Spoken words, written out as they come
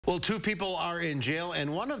Well, two people are in jail,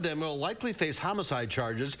 and one of them will likely face homicide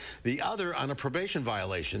charges, the other on a probation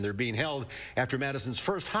violation. They're being held after Madison's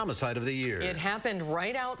first homicide of the year. It happened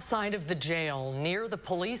right outside of the jail near the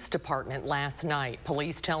police department last night.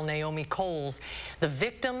 Police tell Naomi Coles the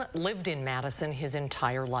victim lived in Madison his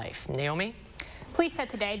entire life. Naomi? Police said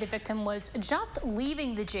today the victim was just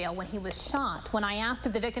leaving the jail when he was shot. When I asked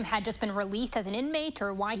if the victim had just been released as an inmate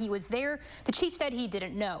or why he was there, the chief said he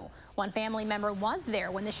didn't know. One family member was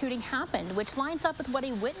there when the shooting happened, which lines up with what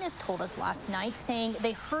a witness told us last night, saying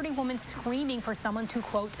they heard a woman screaming for someone to,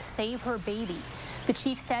 quote, save her baby. The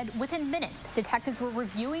chief said within minutes, detectives were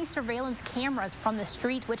reviewing surveillance cameras from the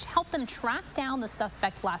street, which helped them track down the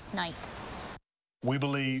suspect last night. We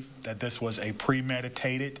believe that this was a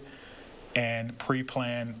premeditated and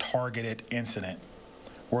pre-planned targeted incident.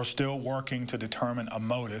 We're still working to determine a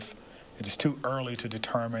motive. It is too early to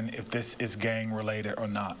determine if this is gang related or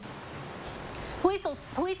not.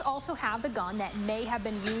 Police also have the gun that may have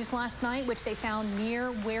been used last night, which they found near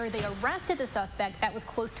where they arrested the suspect. That was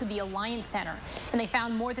close to the Alliance Center. And they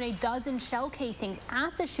found more than a dozen shell casings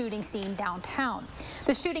at the shooting scene downtown.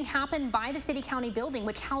 The shooting happened by the city-county building,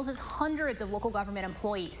 which houses hundreds of local government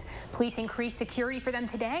employees. Police increased security for them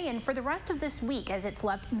today and for the rest of this week, as it's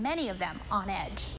left many of them on edge.